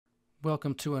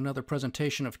Welcome to another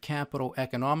presentation of Capital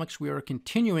Economics. We are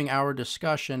continuing our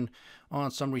discussion on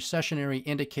some recessionary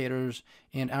indicators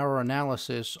and our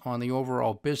analysis on the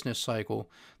overall business cycle.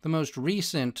 The most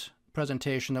recent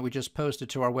presentation that we just posted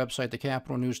to our website,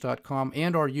 thecapitalnews.com,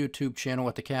 and our YouTube channel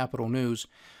at The Capital News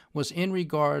was in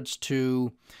regards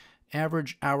to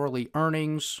average hourly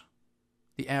earnings,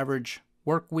 the average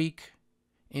work week,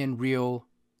 and real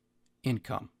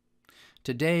income.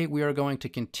 Today, we are going to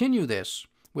continue this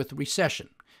with recession,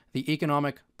 the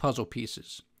economic puzzle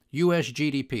pieces, U.S.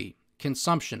 GDP,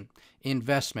 consumption,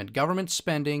 investment, government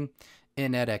spending,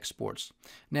 and net exports.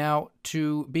 Now,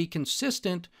 to be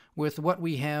consistent with what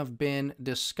we have been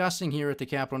discussing here at the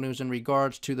Capital News in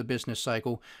regards to the business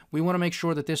cycle, we want to make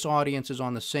sure that this audience is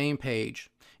on the same page.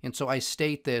 And so I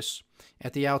state this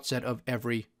at the outset of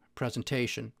every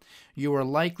presentation. You are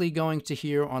likely going to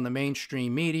hear on the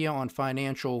mainstream media, on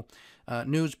financial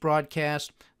news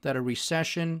broadcasts, that a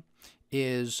recession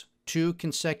is 2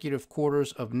 consecutive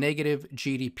quarters of negative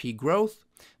GDP growth.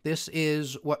 This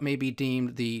is what may be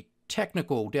deemed the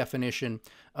technical definition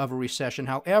of a recession.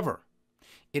 However,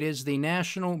 it is the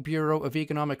National Bureau of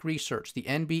Economic Research, the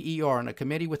NBER, and a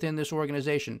committee within this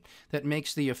organization that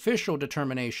makes the official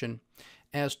determination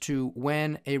as to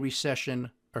when a recession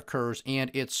occurs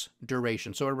and its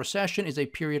duration. So a recession is a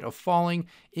period of falling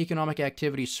economic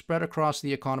activity spread across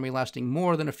the economy lasting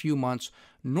more than a few months,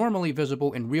 normally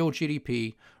visible in real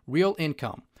GDP, real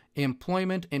income,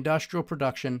 employment, industrial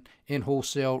production, and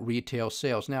wholesale retail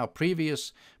sales. Now,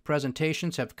 previous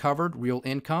presentations have covered real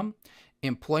income,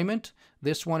 employment.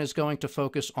 This one is going to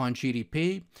focus on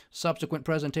GDP. Subsequent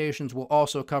presentations will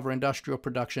also cover industrial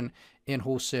production and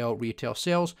wholesale retail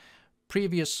sales.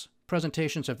 Previous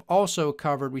presentations have also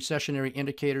covered recessionary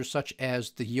indicators such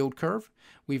as the yield curve.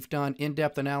 We've done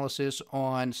in-depth analysis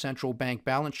on central bank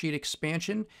balance sheet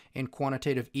expansion and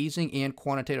quantitative easing and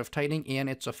quantitative tightening and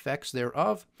its effects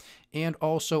thereof, and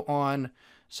also on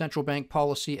central bank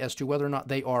policy as to whether or not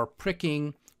they are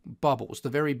pricking bubbles, the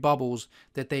very bubbles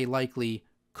that they likely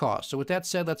cause. So with that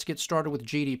said, let's get started with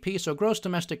GDP. So gross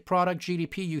domestic product,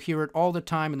 GDP, you hear it all the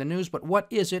time in the news, but what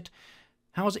is it?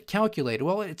 How is it calculated?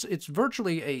 Well, it's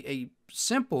virtually a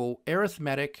simple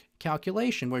arithmetic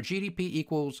calculation where GDP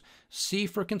equals C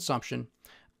for consumption,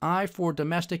 I for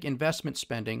domestic investment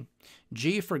spending,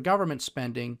 G for government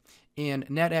spending, and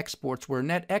net exports, where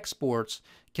net exports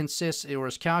consists or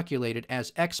is calculated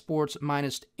as exports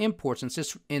minus imports.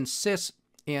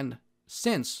 And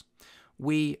since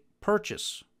we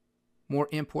purchase more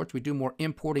imports, we do more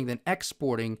importing than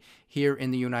exporting here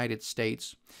in the United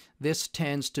States, this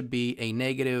tends to be a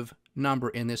negative number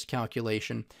in this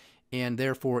calculation and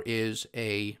therefore is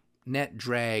a net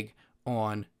drag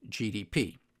on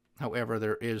GDP. However,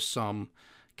 there is some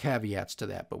caveats to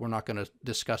that, but we're not going to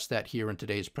discuss that here in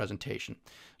today's presentation.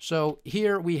 So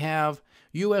here we have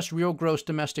U.S. real gross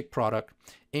domestic product,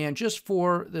 and just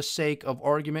for the sake of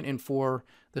argument and for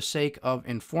the sake of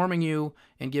informing you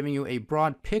and giving you a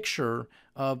broad picture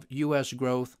of U.S.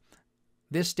 growth,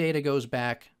 this data goes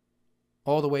back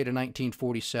all the way to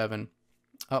 1947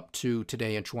 up to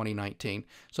today in 2019.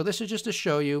 So this is just to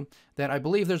show you that I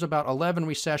believe there's about 11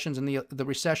 recessions, and the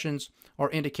recessions are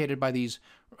indicated by these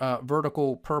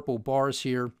vertical purple bars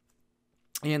here,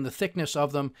 and the thickness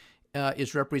of them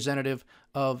is representative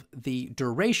of the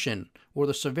duration or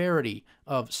the severity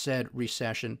of said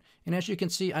recession. And as you can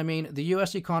see, I mean, the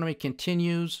U.S. economy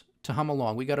continues to hum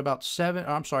along. We got about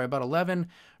 11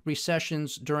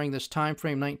 recessions during this time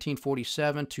frame,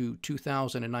 1947 to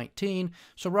 2019.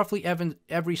 So roughly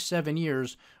every 7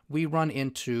 years, we run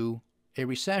into a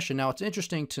recession. Now, it's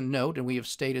interesting to note, and we have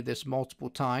stated this multiple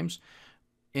times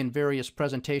in various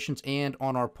presentations and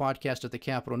on our podcast at the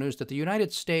Capital News, that the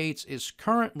United States is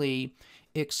currently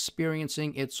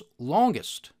experiencing its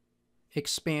longest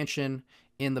expansion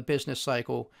in the business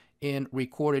cycle in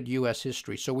recorded U.S.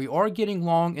 history. So we are getting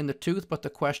long in the tooth, but the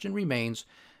question remains,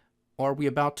 are we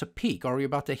about to peak? Are we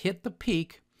about to hit the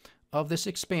peak of this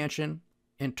expansion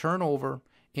and turn over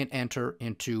and enter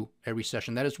into a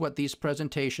recession? That is what these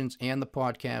presentations and the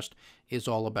podcast is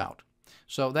all about.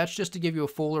 So that's just to give you a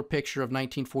fuller picture of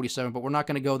 1947, but we're not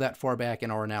going to go that far back in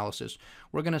our analysis.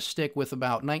 We're going to stick with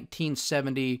about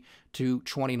 1970 to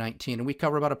 2019, and we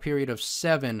cover about a period of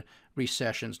 7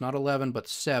 recessions, not 11, but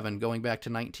 7, going back to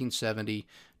 1970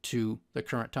 to the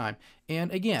current time. And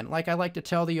again, like I like to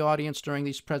tell the audience during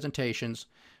these presentations,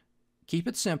 keep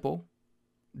it simple,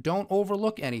 don't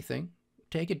overlook anything,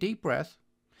 take a deep breath,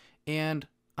 and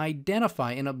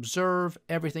identify and observe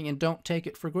everything, and don't take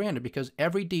it for granted, because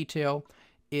every detail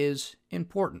is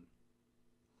important.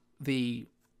 The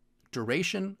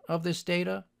duration of this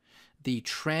data, the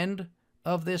trend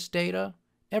of this data,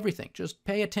 Everything. Just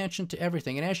pay attention to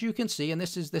everything. And as you can see, and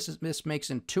this makes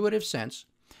intuitive sense,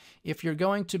 if you're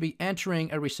going to be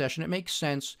entering a recession, it makes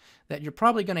sense that you're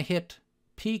probably going to hit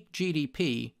peak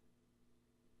GDP,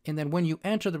 and then when you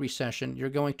enter the recession, you're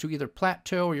going to either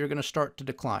plateau or you're going to start to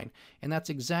decline. And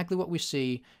that's exactly what we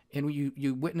see, and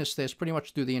you witness this pretty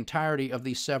much through the entirety of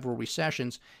these several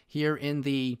recessions. Here in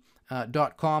the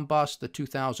dot-com bust, the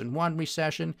 2001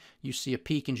 recession, you see a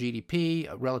peak in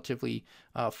GDP, a relatively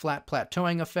flat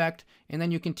plateauing effect, and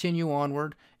then you continue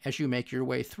onward as you make your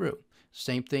way through.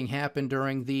 Same thing happened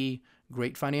during the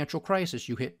Great Financial Crisis.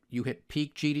 You hit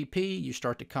peak GDP, you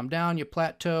start to come down, you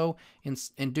plateau,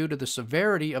 and due to the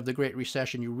severity of the Great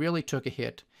Recession, you really took a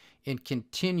hit and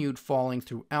continued falling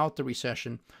throughout the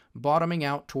recession, bottoming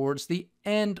out towards the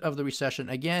end of the recession.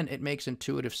 Again, it makes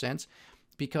intuitive sense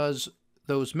because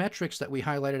those metrics that we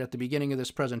highlighted at the beginning of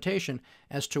this presentation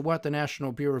as to what the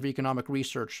National Bureau of Economic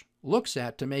Research looks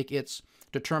at to make its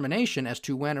determination as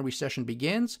to when a recession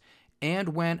begins and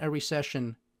when a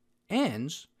recession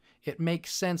ends, it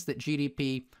makes sense that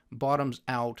GDP bottoms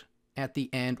out at the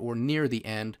end or near the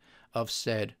end of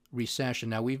said recession.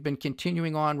 Now, we've been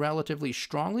continuing on relatively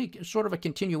strongly, sort of a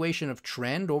continuation of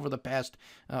trend over the past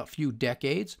few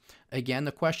decades. Again,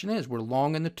 the question is, we're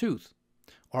long in the tooth.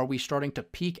 Are we starting to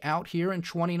peak out here in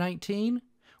 2019,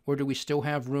 or do we still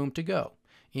have room to go?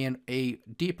 And a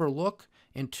deeper look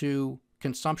into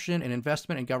consumption and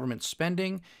investment and government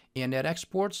spending and net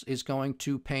exports is going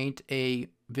to paint a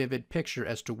vivid picture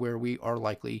as to where we are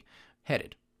likely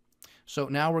headed. So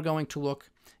now we're going to look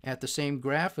at the same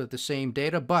graph, at the same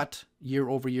data, but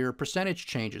year-over-year percentage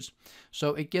changes.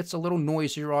 So it gets a little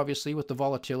noisier, obviously, with the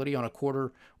volatility on a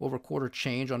quarter-over-quarter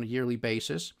change on a yearly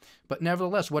basis. But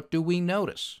nevertheless, what do we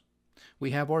notice?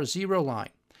 We have our zero line.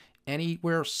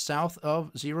 Anywhere south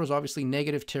of zero is obviously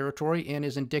negative territory and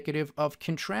is indicative of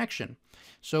contraction.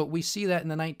 So we see that in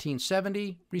the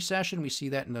 1970 recession. We see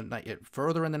that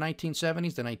further in the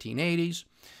 1970s, the 1980s,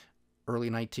 early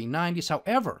 1990s.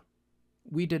 However,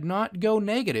 we did not go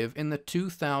negative in the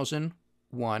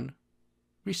 2001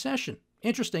 recession.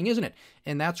 Interesting, isn't it?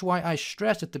 And that's why I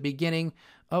stressed at the beginning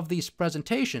of these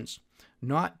presentations,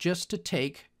 not just to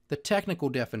take the technical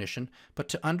definition, but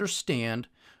to understand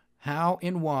how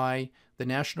and why the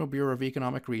National Bureau of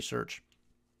Economic Research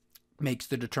makes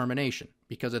the determination.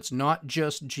 Because it's not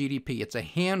just GDP, it's a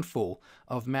handful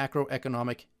of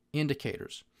macroeconomic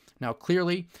indicators. Now,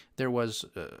 clearly, there was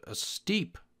a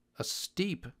steep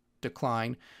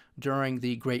decline during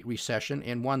the Great Recession,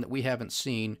 and one that we haven't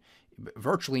seen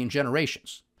virtually in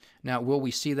generations. Now, will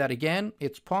we see that again?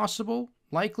 It's possible,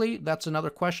 likely. That's another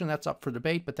question that's up for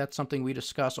debate, but that's something we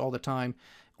discuss all the time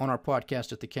on our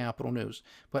podcast at the Capital News.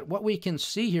 But what we can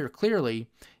see here clearly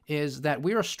is that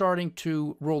we are starting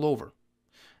to roll over.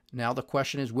 Now, the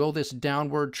question is, will this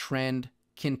downward trend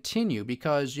continue?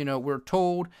 Because, we're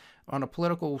told on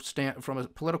from a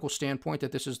political standpoint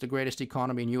that this is the greatest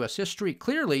economy in U.S. history.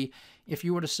 Clearly, if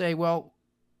you were to say, well,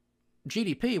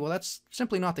 GDP, well, that's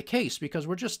simply not the case because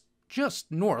we're just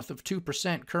north of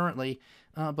 2% currently,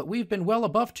 but we've been well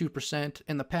above 2%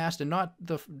 in the past and not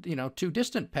the too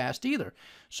distant past either.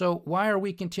 So why are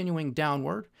we continuing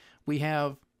downward? We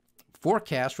have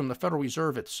forecasts from the Federal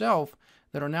Reserve itself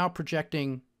that are now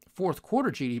projecting fourth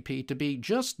quarter GDP to be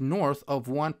just north of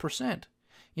 1%.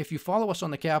 If you follow us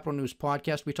on the Capital News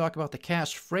podcast, we talk about the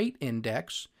Cass Freight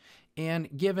Index, and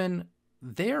given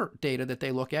their data that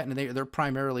they look at, and they're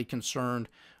primarily concerned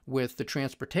with the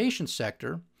transportation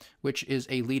sector, which is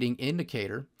a leading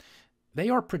indicator, they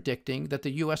are predicting that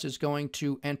the U.S. is going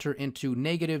to enter into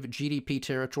negative GDP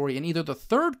territory in either the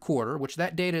third quarter, which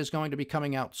that data is going to be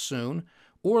coming out soon,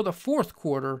 or the fourth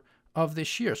quarter of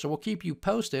this year. So we'll keep you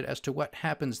posted as to what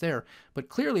happens there. But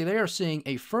clearly they are seeing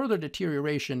a further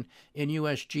deterioration in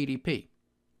U.S. GDP.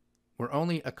 We're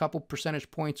only a couple percentage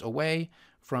points away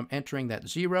from entering that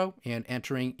zero and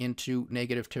entering into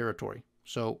negative territory.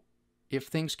 So if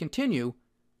things continue,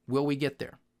 will we get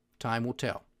there? Time will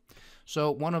tell. So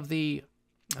one of the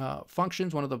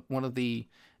functions, one of the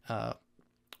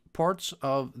parts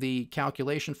of the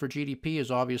calculation for GDP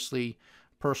is obviously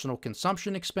personal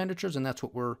consumption expenditures, and that's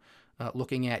what we're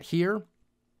looking at here.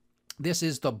 This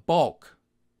is the bulk,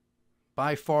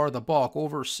 by far the bulk,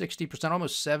 over 60%,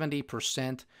 almost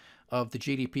 70% of the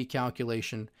GDP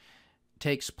calculation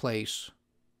takes place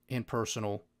in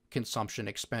personal consumption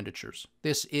expenditures.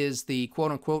 This is the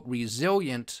quote-unquote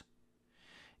resilient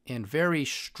and very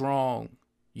strong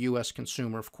U.S.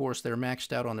 consumer. Of course, they're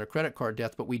maxed out on their credit card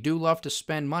debt, but we do love to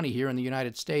spend money here in the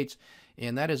United States,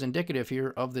 and that is indicative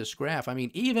here of this graph. I mean,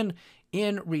 even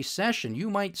in recession, you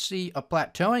might see a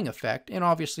plateauing effect, and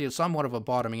obviously somewhat of a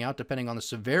bottoming out, depending on the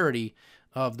severity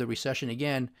of the recession.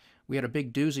 Again, we had a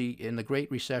big doozy in the Great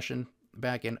Recession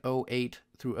back in '08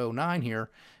 through '09 here,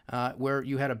 where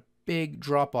you had a big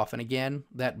drop-off. And again,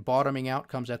 that bottoming out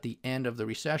comes at the end of the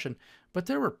recession. But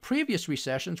there were previous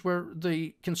recessions where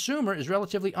the consumer is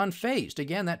relatively unfazed.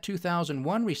 Again, that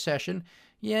 2001 recession,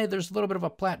 yeah, there's a little bit of a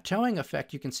plateauing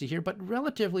effect you can see here, but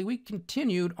relatively we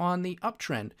continued on the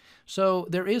uptrend. So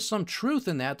there is some truth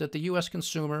in that the U.S.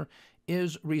 consumer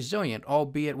is resilient,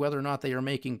 albeit whether or not they are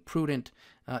making prudent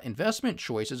investment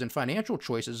choices and financial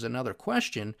choices is another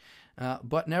question.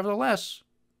 But nevertheless,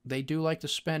 they do like to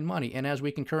spend money. And as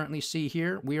we can currently see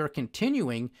here, we are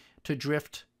continuing to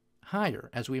drift higher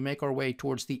as we make our way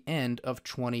towards the end of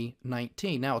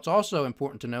 2019. Now, it's also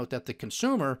important to note that the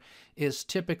consumer is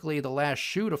typically the last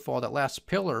shoe to fall, that last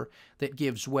pillar that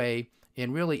gives way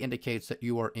and really indicates that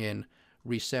you are in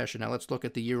recession. Now, let's look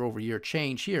at the year-over-year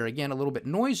change here. Again, a little bit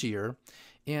noisier.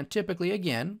 And typically,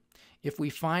 again, if we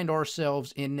find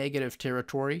ourselves in negative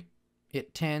territory,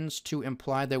 it tends to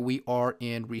imply that we are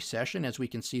in recession, as we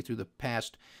can see through the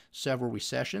past several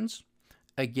recessions.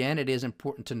 Again, it is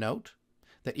important to note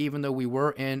that even though we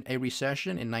were in a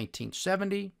recession in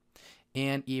 1970,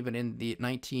 and even in the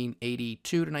 1982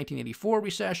 to 1984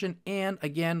 recession, and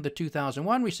again the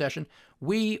 2001 recession,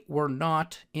 we were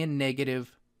not in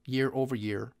negative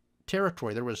year-over-year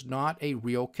territory. There was not a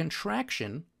real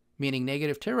contraction, meaning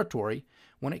negative territory,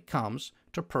 when it comes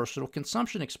to personal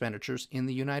consumption expenditures in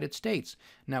the United States.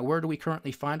 Now, where do we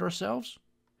currently find ourselves?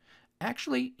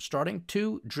 Actually starting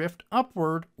to drift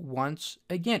upward once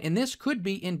again. And this could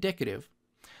be indicative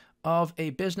of a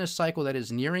business cycle that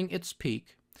is nearing its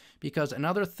peak, because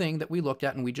another thing that we looked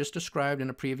at and we just described in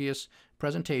a previous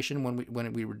presentation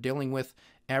when we were dealing with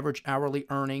average hourly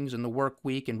earnings and the work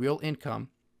week and real income,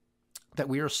 that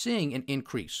we are seeing an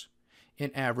increase in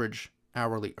average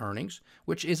hourly earnings,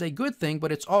 which is a good thing,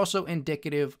 but it's also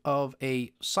indicative of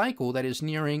a cycle that is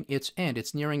nearing its end.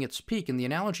 It's nearing its peak. And the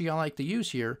analogy I like to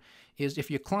use here is if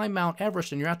you climb Mount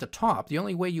Everest and you're at the top, the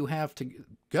only way you have to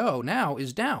go now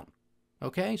is down.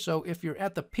 Okay, so if you're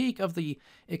at the peak of the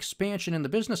expansion in the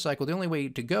business cycle, the only way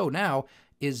to go now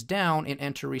is down and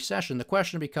enter recession. The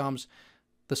question becomes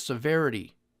the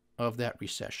severity of that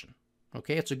recession.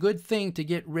 Okay, it's a good thing to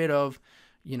get rid of,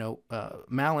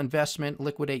 malinvestment,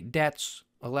 liquidate debts,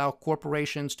 allow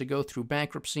corporations to go through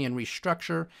bankruptcy and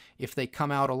restructure. If they come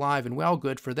out alive and well,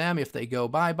 good for them. If they go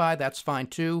bye-bye, that's fine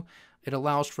too. It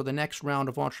allows for the next round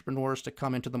of entrepreneurs to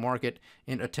come into the market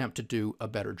and attempt to do a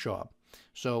better job.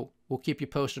 So we'll keep you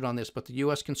posted on this. But the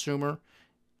U.S. consumer,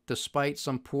 despite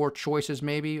some poor choices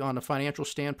maybe on a financial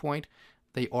standpoint,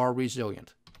 they are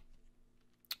resilient.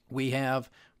 We have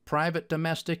private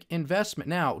domestic investment.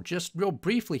 Now, just real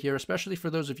briefly here, especially for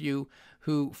those of you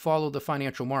who follow the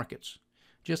financial markets,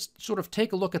 just sort of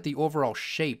take a look at the overall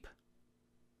shape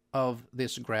of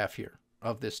this graph here,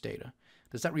 of this data.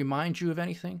 Does that remind you of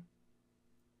anything?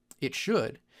 It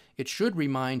should. It should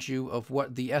remind you of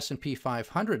what the S&P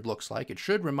 500 looks like. It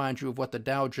should remind you of what the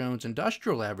Dow Jones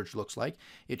Industrial Average looks like.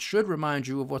 It should remind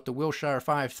you of what the Wilshire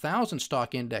 5000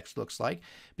 stock index looks like,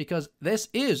 because this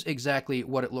is exactly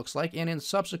what it looks like. And in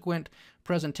subsequent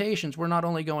presentations, we're not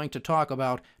only going to talk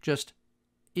about just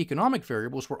economic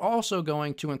variables, we're also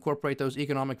going to incorporate those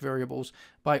economic variables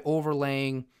by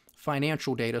overlaying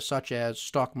financial data such as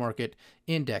stock market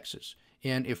indexes.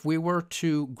 And if we were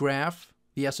to graph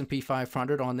the S&P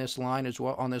 500 on this line as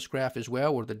well, on this graph as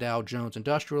well, or the Dow Jones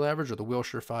Industrial Average or the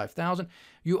Wilshire 5000,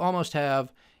 you almost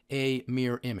have a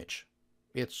mirror image.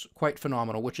 It's quite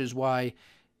phenomenal, which is why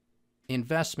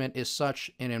investment is such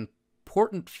an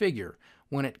important figure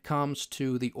when it comes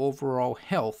to the overall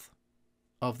health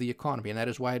of the economy. And that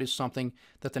is why it is something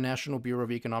that the National Bureau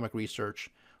of Economic Research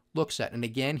looks at. And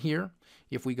again here,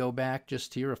 if we go back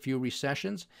just here a few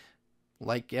recessions,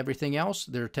 like everything else,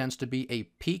 there tends to be a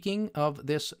peaking of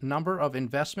this number of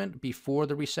investment before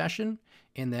the recession,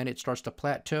 and then it starts to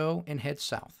plateau and head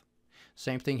south.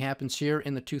 Same thing happens here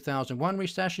in the 2001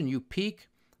 recession. You peak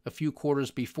a few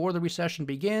quarters before the recession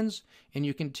begins, and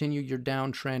you continue your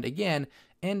downtrend again,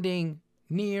 ending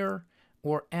near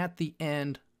or at the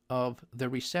end of the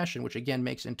recession, which again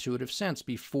makes intuitive sense.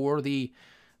 Before the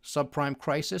subprime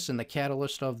crisis and the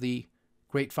catalyst of the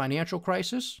great financial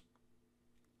crisis,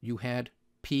 you had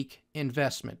peak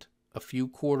investment a few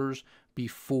quarters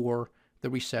before the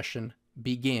recession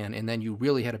began, and then you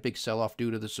really had a big sell-off due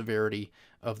to the severity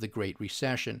of the Great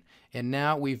Recession. And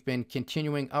now we've been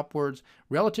continuing upwards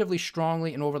relatively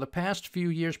strongly, and over the past few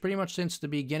years, pretty much since the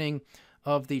beginning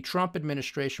of the Trump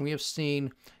administration, we have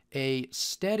seen a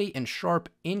steady and sharp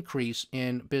increase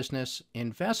in business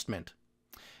investment.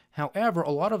 However,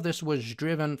 a lot of this was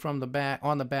driven from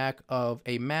on the back of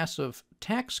a massive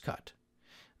tax cut.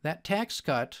 That tax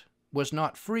cut was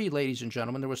not free, ladies and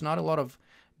gentlemen. There was not a lot of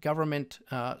government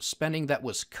spending that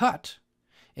was cut,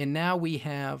 and now we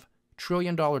have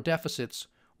trillion-dollar deficits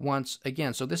once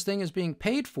again. So this thing is being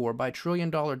paid for by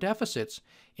trillion-dollar deficits,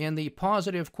 and the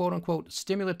positive, quote-unquote,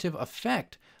 stimulative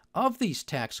effect of these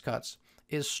tax cuts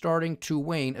is starting to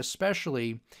wane,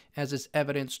 especially as is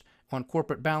evidenced on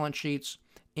corporate balance sheets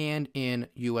and in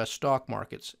U.S. stock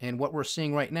markets. And what we're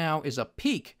seeing right now is a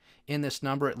peak in this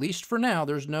number, at least for now.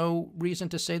 There's no reason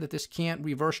to say that this can't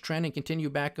reverse trend and continue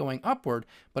back going upward,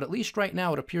 but at least right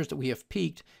now it appears that we have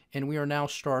peaked and we are now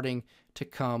starting to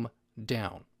come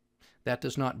down. That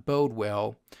does not bode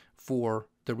well for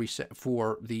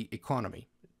the economy.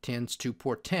 It tends to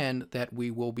portend that we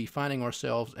will be finding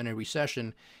ourselves in a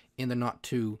recession in the not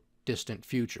too distant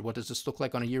future. What does this look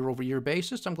like on a year-over-year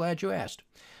basis? I'm glad you asked.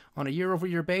 On a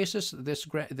year-over-year basis, this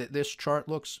chart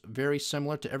looks very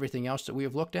similar to everything else that we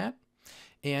have looked at.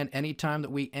 And anytime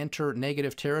that we enter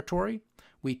negative territory,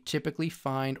 we typically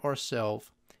find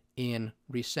ourselves in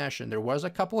recession. There was a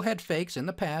couple head fakes in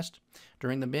the past.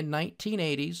 During the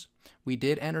mid-1980s, we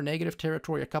did enter negative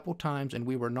territory a couple times, and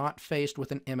we were not faced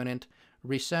with an imminent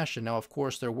recession. Now, of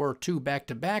course, there were two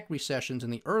back-to-back recessions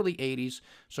in the early 80s,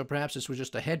 so perhaps this was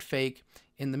just a head fake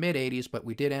in the mid-80s, but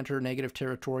we did enter negative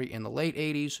territory in the late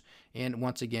 80s and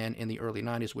once again in the early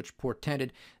 90s, which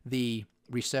portended the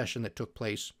recession that took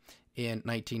place in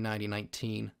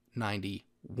 1990-1991.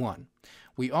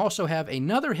 We also have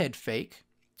another head fake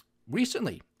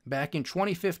recently, back in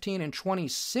 2015 and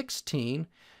 2016,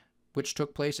 which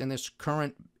took place in this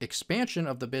current expansion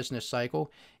of the business cycle.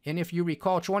 And if you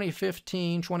recall,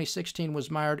 2015, 2016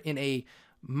 was mired in a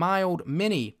mild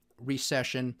mini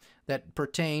recession that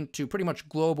pertained to pretty much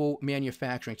global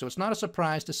manufacturing. So it's not a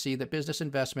surprise to see that business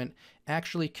investment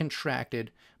actually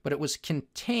contracted, but it was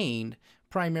contained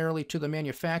primarily to the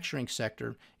manufacturing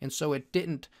sector, and so it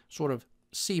didn't sort of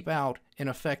seep out and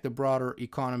affect the broader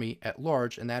economy at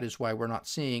large, and that is why we're not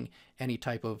seeing any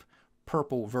type of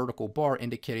purple vertical bar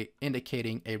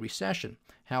indicating a recession.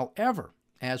 However,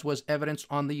 as was evidenced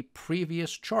on the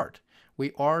previous chart,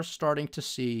 we are starting to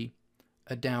see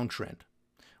a downtrend.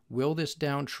 Will this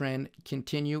downtrend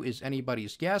continue is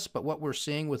anybody's guess, but what we're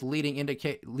seeing with leading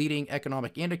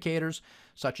economic indicators,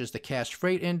 such as the cash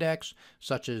freight index,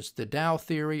 such as the Dow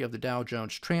theory of the Dow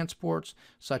Jones transports,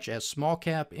 such as small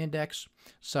cap index,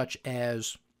 such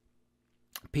as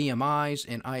PMIs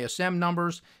and ISM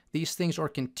numbers, these things are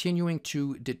continuing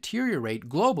to deteriorate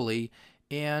globally,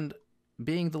 and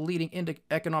being the leading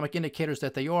economic indicators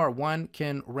that they are, one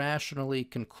can rationally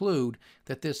conclude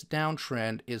that this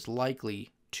downtrend is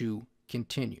likely to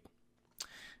continue.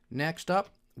 Next up,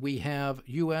 we have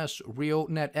U.S. real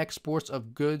net exports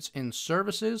of goods and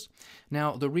services.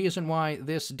 Now, the reason why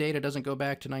this data doesn't go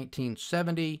back to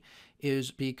 1970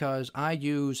 is because I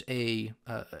use a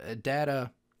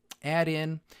data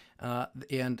add-in,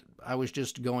 and I was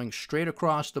just going straight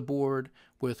across the board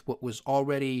with what was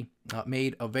already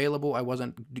made available. I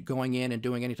wasn't going in and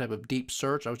doing any type of deep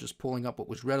search. I was just pulling up what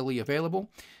was readily available.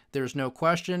 There's no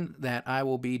question that I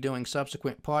will be doing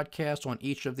subsequent podcasts on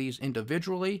each of these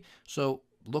individually, so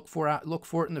look for it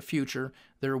in the future.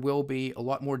 There will be a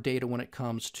lot more data when it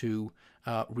comes to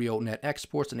real net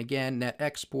exports. And again, net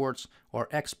exports are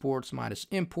exports minus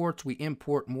imports. We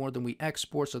import more than we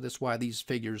export, so that's why these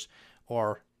figures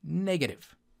are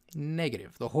negative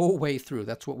the whole way through.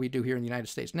 That's what we do here in the United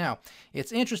States. Now,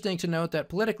 it's interesting to note that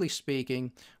politically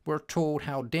speaking, we're told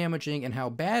how damaging and how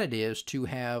bad it is to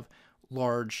have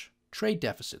large trade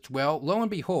deficits. Well, lo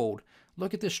and behold,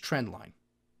 look at this trend line.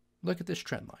 Look at this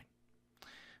trend line.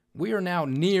 We are now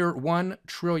near $1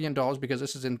 trillion, because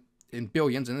this is in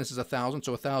billions, and this is 1,000,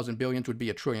 so 1,000 billions would be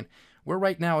a trillion. We're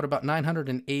right now at about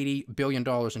 $980 billion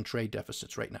in trade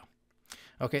deficits right now.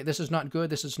 Okay, this is not good.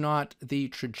 This is not the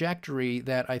trajectory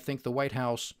that I think the White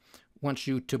House wants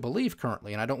you to believe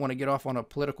currently. And I don't want to get off on a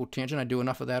political tangent. I do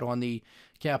enough of that on the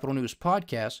Capital News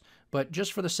podcast. But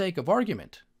just for the sake of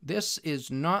argument, this is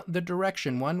not the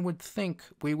direction one would think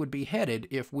we would be headed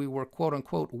if we were,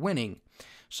 quote-unquote, winning.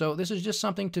 So this is just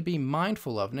something to be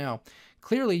mindful of. Now,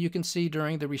 clearly you can see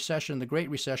during the recession, the Great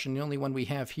Recession, the only one we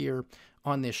have here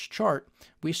on this chart,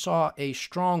 we saw a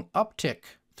strong uptick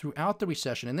throughout the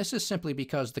recession, and this is simply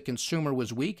because the consumer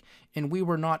was weak and we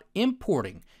were not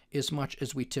importing as much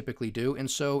as we typically do,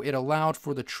 and so it allowed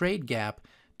for the trade gap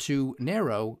to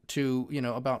narrow to,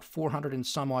 about $400 and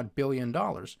some odd billion,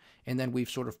 and then we've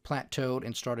sort of plateaued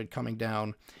and started coming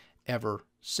down ever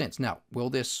since. Now, will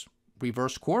this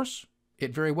reverse course?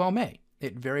 It very well may.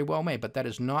 It very well may, but that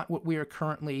is not what we are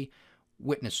currently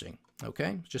witnessing,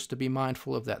 okay? Just to be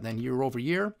mindful of that. Then year over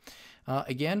year,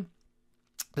 again,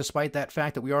 despite that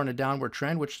fact that we are in a downward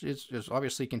trend, which is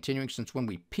obviously continuing since when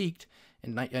we peaked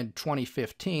in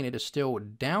 2015, it is still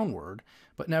downward.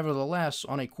 But nevertheless,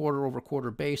 on a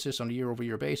quarter-over-quarter basis, on a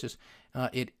year-over-year basis,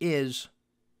 it is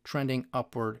trending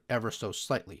upward ever so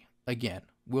slightly. Again,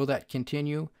 will that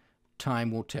continue?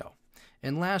 Time will tell.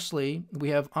 And lastly, we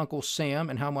have Uncle Sam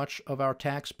and how much of our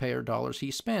taxpayer dollars he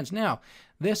spends. Now,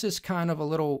 this is kind of a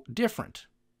little different,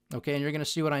 okay? And you're going to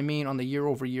see what I mean on the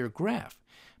year-over-year graph.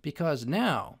 Because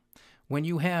now, when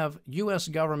you have U.S.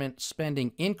 government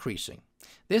spending increasing,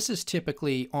 this is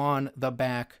typically on the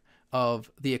back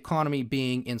of the economy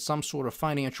being in some sort of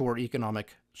financial or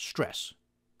economic stress,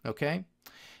 okay?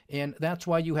 And that's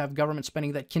why you have government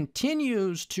spending that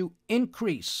continues to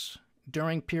increase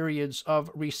during periods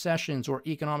of recessions or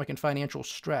economic and financial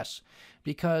stress,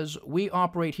 because we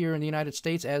operate here in the United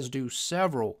States, as do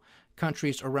several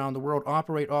countries around the world,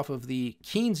 operate off of the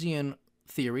Keynesian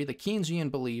theory, the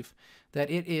Keynesian belief that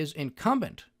it is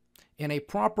incumbent in a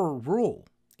proper role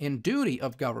and duty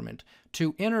of government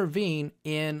to intervene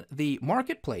in the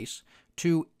marketplace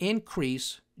to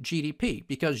increase GDP,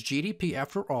 because GDP,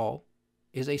 after all,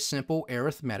 is a simple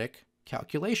arithmetic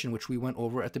calculation, which we went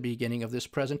over at the beginning of this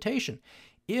presentation.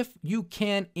 If you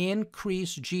can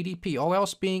increase GDP, all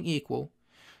else being equal,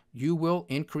 you will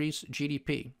increase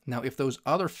GDP. Now, if those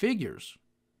other figures,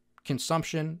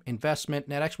 consumption, investment,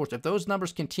 net exports, if those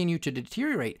numbers continue to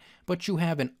deteriorate, but you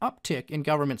have an uptick in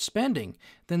government spending,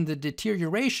 then the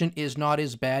deterioration is not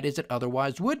as bad as it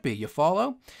otherwise would be. You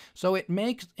follow? So it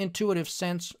makes intuitive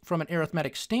sense from an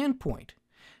arithmetic standpoint.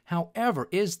 However,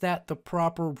 is that the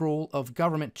proper role of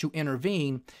government to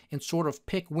intervene and sort of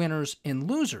pick winners and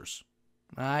losers?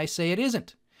 I say it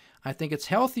isn't. I think it's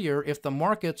healthier if the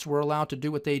markets were allowed to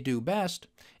do what they do best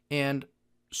and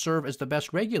serve as the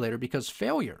best regulator, because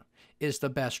failure is the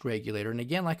best regulator. And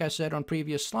again, like I said on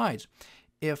previous slides,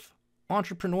 if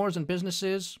entrepreneurs and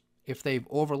businesses, if they've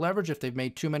over-leveraged, if they've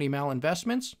made too many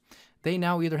malinvestments, they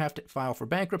now either have to file for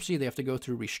bankruptcy, they have to go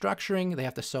through restructuring, they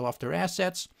have to sell off their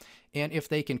assets, and if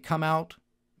they can come out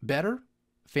better,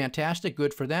 fantastic,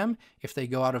 good for them. If they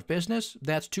go out of business,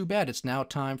 that's too bad. It's now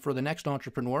time for the next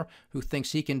entrepreneur who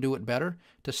thinks he can do it better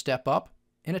to step up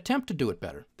and attempt to do it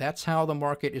better. That's how the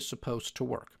market is supposed to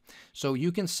work. So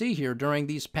you can see here during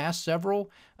these past several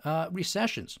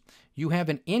recessions, you have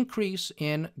an increase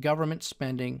in government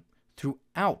spending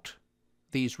throughout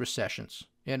these recessions,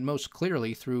 and most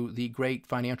clearly through the great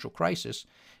financial crisis.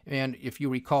 And if you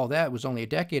recall, that was only a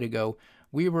decade ago,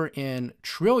 we were in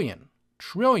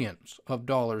trillions of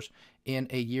dollars in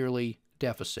a yearly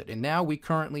deficit. And now we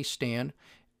currently stand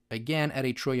again at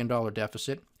 $1 trillion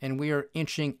deficit, and we are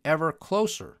inching ever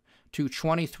closer to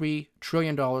 $23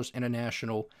 trillion in a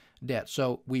national debt.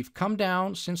 So we've come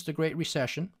down since the Great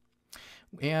Recession,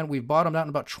 and we've bottomed out in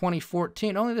about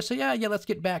 2014, only to say, yeah, let's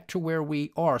get back to where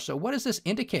we are. So what is this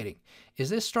indicating? Is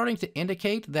this starting to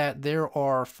indicate that there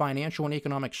are financial and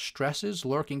economic stresses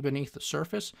lurking beneath the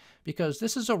surface? Because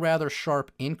this is a rather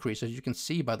sharp increase, as you can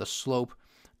see by the slope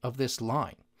of this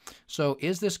line. So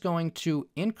is this going to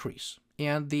increase?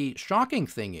 And the shocking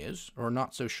thing is, or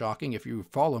not so shocking if you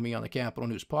follow me on the Capital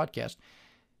News podcast,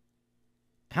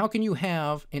 how can you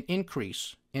have an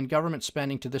increase in government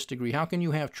spending to this degree? How can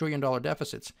you have trillion-dollar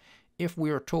deficits if we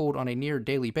are told on a near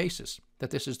daily basis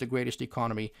that this is the greatest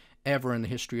economy ever in the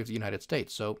history of the United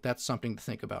States? So that's something to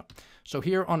think about. So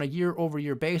here on a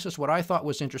year-over-year basis, what I thought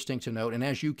was interesting to note, and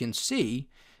as you can see,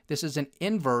 this is an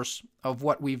inverse of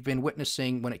what we've been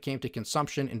witnessing when it came to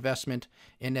consumption, investment,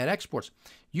 and net exports.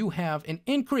 You have an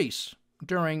increase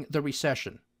during the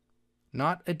recession.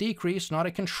 Not a decrease, not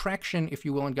a contraction, if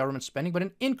you will, in government spending, but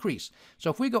an increase. So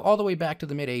if we go all the way back to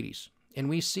the mid-'80s and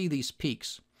we see these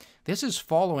peaks, this is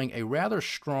following a rather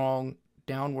strong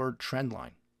downward trend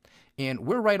line. And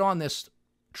we're right on this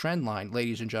trend line,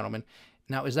 ladies and gentlemen.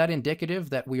 Now, is that indicative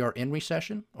that we are in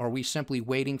recession? Or are we simply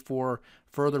waiting for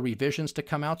further revisions to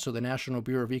come out so the National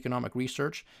Bureau of Economic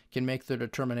Research can make the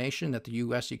determination that the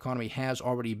U.S. economy has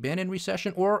already been in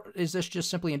recession? Or is this just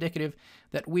simply indicative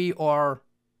that we are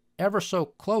ever so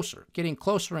closer, getting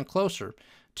closer and closer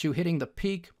to hitting the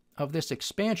peak of this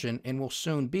expansion and will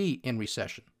soon be in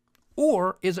recession?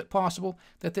 Or is it possible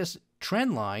that this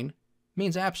trend line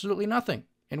means absolutely nothing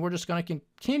and we're just going to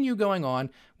continue going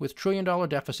on with trillion-dollar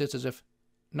deficits as if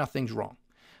nothing's wrong?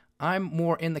 I'm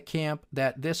more in the camp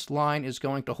that this line is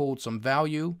going to hold some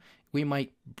value. We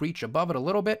might breach above it a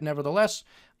little bit. Nevertheless,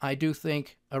 I do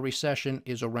think a recession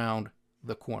is around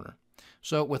the corner.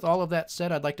 So with all of that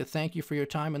said, I'd like to thank you for your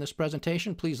time in this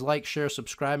presentation. Please like, share,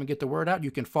 subscribe, and get the word out.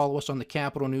 You can follow us on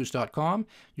thecapitalnews.com.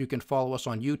 You can follow us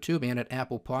on YouTube and at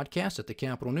Apple Podcasts at The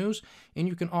Capital News. And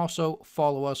you can also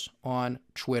follow us on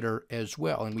Twitter as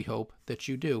well, and we hope that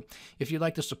you do. If you'd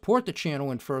like to support the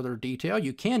channel in further detail,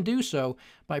 you can do so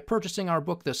by purchasing our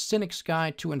book, The Cynic's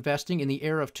Guide to Investing in the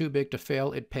Era of Too Big to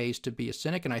Fail. It Pays to Be a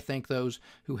Cynic, and I thank those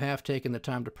who have taken the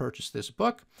time to purchase this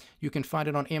book. You can find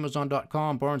it on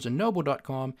Amazon.com,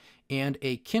 BarnesandNoble.com, and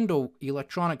a Kindle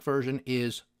electronic version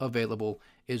is available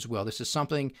as well. This is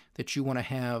something that you want to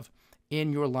have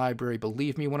in your library.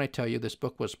 Believe me when I tell you, this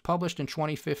book was published in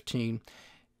 2015.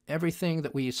 Everything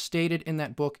that we stated in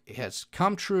that book has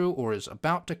come true or is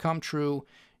about to come true.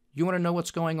 You want to know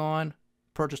what's going on?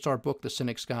 Purchase our book, The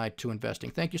Cynic's Guide to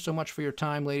Investing. Thank you so much for your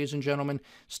time, ladies and gentlemen.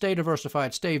 Stay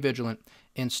diversified, stay vigilant,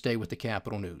 and stay with the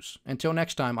Capital News. Until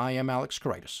next time, I am Alex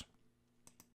Kreitis.